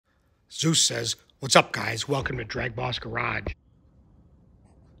Zeus says, "What's up, guys? Welcome to DragBoss Garage."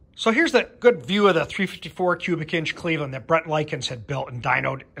 So here's the good view of the 354 cubic inch Cleveland that Brett Likens had built and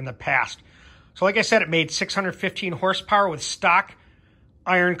dynoed in the past. So like I said, it made 615 horsepower with stock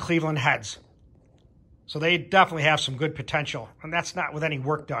iron Cleveland heads. So they definitely have some good potential, and that's not with any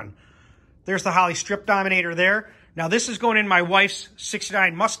work done. There's the Holley Strip Dominator there. Now this is going in my wife's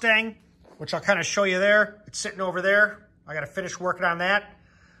 69 Mustang, which I'll kind of show you there. It's sitting over there. I got to finish working on that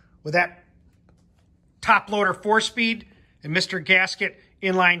with that top loader 4-speed and Mr. Gasket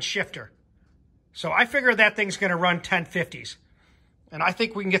inline shifter. So I figure that thing's going to run 1050s, and I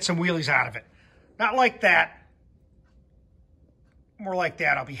think we can get some wheelies out of it. Not like that. More like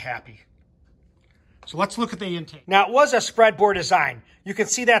that, I'll be happy. So let's look at the intake. Now, it was a spreadboard design. You can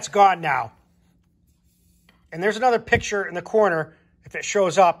see that's gone now. And there's another picture in the corner, if it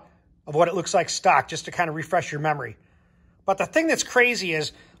shows up, of what it looks like stock, just to kind of refresh your memory. But the thing that's crazy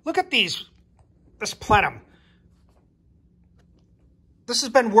is, look at this plenum. This has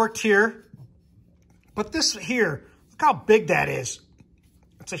been worked here, but this here, look how big that is.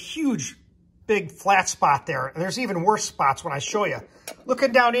 It's a huge, big flat spot there. And there's even worse spots when I show you.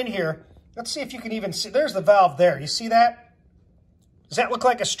 Looking down in here, let's see if you can even see. There's the valve there. You see that? Does that look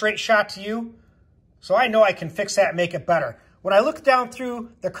like a straight shot to you? So I know I can fix that and make it better. When I look down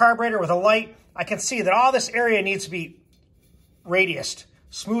through the carburetor with a light, I can see that all this area needs to be radiused,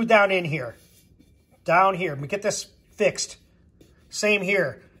 smooth down in here, down here. We get this fixed. Same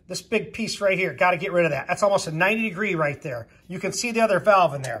here. This big piece right here, got to get rid of that. That's almost a 90 degree right there. You can see the other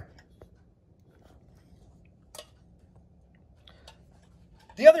valve in there.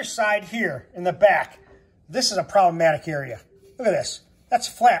 The other side here in the back, this is a problematic area. Look at this. That's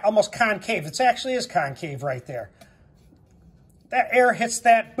flat, almost concave. It actually is concave right there. That air hits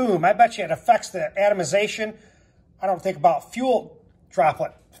that, boom. I bet you it affects the atomization. I don't think about fuel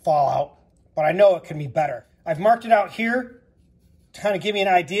droplet fallout, but I know it can be better. I've marked it out here to kind of give me an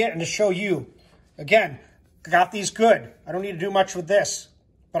idea and to show you. Again, got these good. I don't need to do much with this,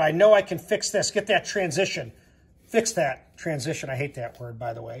 but I know I can fix this, get that transition. Fix that transition. I hate that word,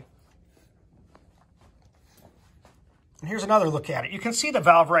 by the way. And here's another look at it. You can see the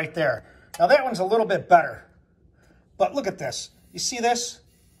valve right there. Now that one's a little bit better, but look at this. You see this?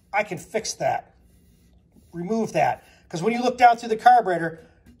 I can fix that. Remove that. Because when you look down through the carburetor,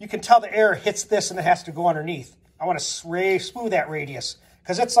 you can tell the air hits this and it has to go underneath. I want to smooth that radius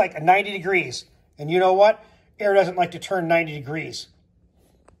because it's like a 90 degrees. And you know what? Air doesn't like to turn 90 degrees.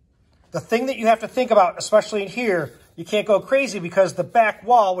 The thing that you have to think about, especially in here, you can't go crazy because the back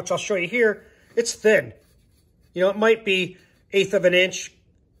wall, which I'll show you here, it's thin. You know, it might be 1/8 of an inch,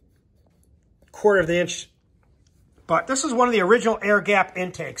 1/4 of the inch. But this is one of the original air gap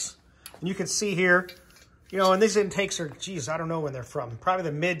intakes. And you can see here, you know, and these intakes are, geez, I don't know when they're from. Probably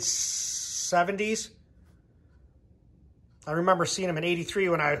the mid-70s. I remember seeing them in '83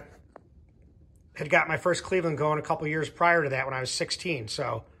 when I had got my first Cleveland going a couple years prior to that when I was 16.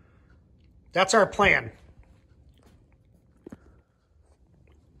 So that's our plan.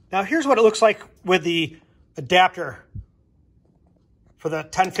 Now here's what it looks like with the adapter for the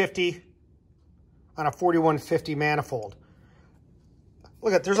 1050 on a 4150 manifold.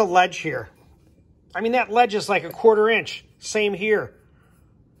 Look at, there's a ledge here. I mean, that ledge is like a 1/4 inch. Same here.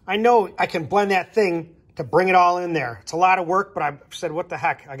 I know I can blend that thing to bring it all in there. It's a lot of work, but I said, what the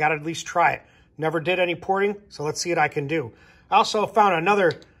heck? I got to at least try it. Never did any porting, so let's see what I can do. I also found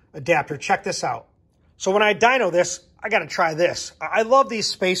another adapter. Check this out. So when I dyno this, I got to try this. I love these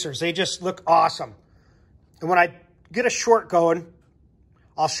spacers. They just look awesome. And when I get a short going,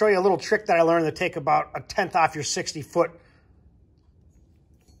 I'll show you a little trick that I learned to take about 1/10 off your 60 foot.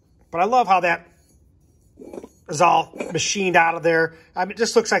 But I love how that is all machined out of there. I mean, it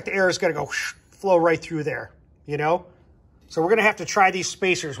just looks like the air is going to go flow right through there, you know? So we're going to have to try these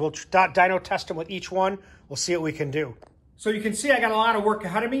spacers. We'll dyno test them with each one. We'll see what we can do. So you can see I got a lot of work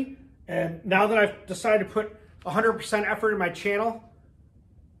ahead of me. And now that I've decided to put 100% effort in my channel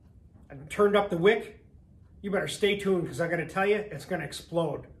and turned up the wick, you better stay tuned because I got to tell you, it's going to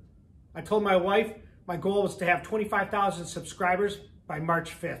explode. I told my wife my goal was to have 25,000 subscribers by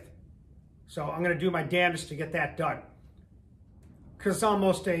March 5th. So I'm going to do my damnedest to get that done. Because it's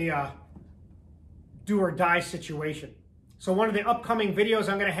almost a do or die situation. So one of the upcoming videos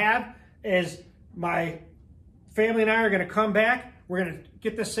I'm going to have is my family and I are going to come back. We're going to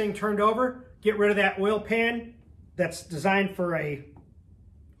get this thing turned over, get rid of that oil pan that's designed for a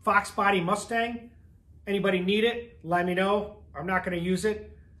Fox body Mustang. Anybody need it, let me know. I'm not going to use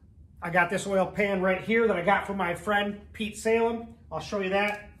it. I got this oil pan right here that I got from my friend Pete Salem. I'll show you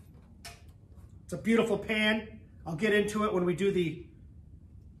that. It's a beautiful pan. I'll get into it when we do the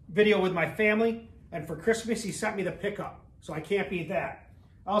video with my family, and for Christmas he sent me the pickup, so I can't beat that.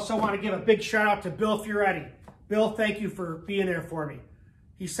 I also want to give a big shout out to Bill Fioretti. Bill, thank you for being there for me.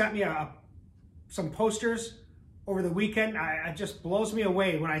 He sent me some posters over the weekend. It just blows me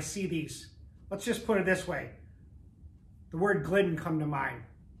away when I see these. Let's just put it this way. The word Glidden come to mind.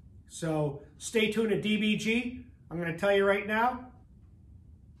 So stay tuned to DBG. I'm going to tell you right now,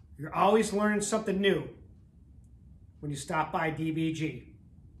 you're always learning something new when you stop by DBG.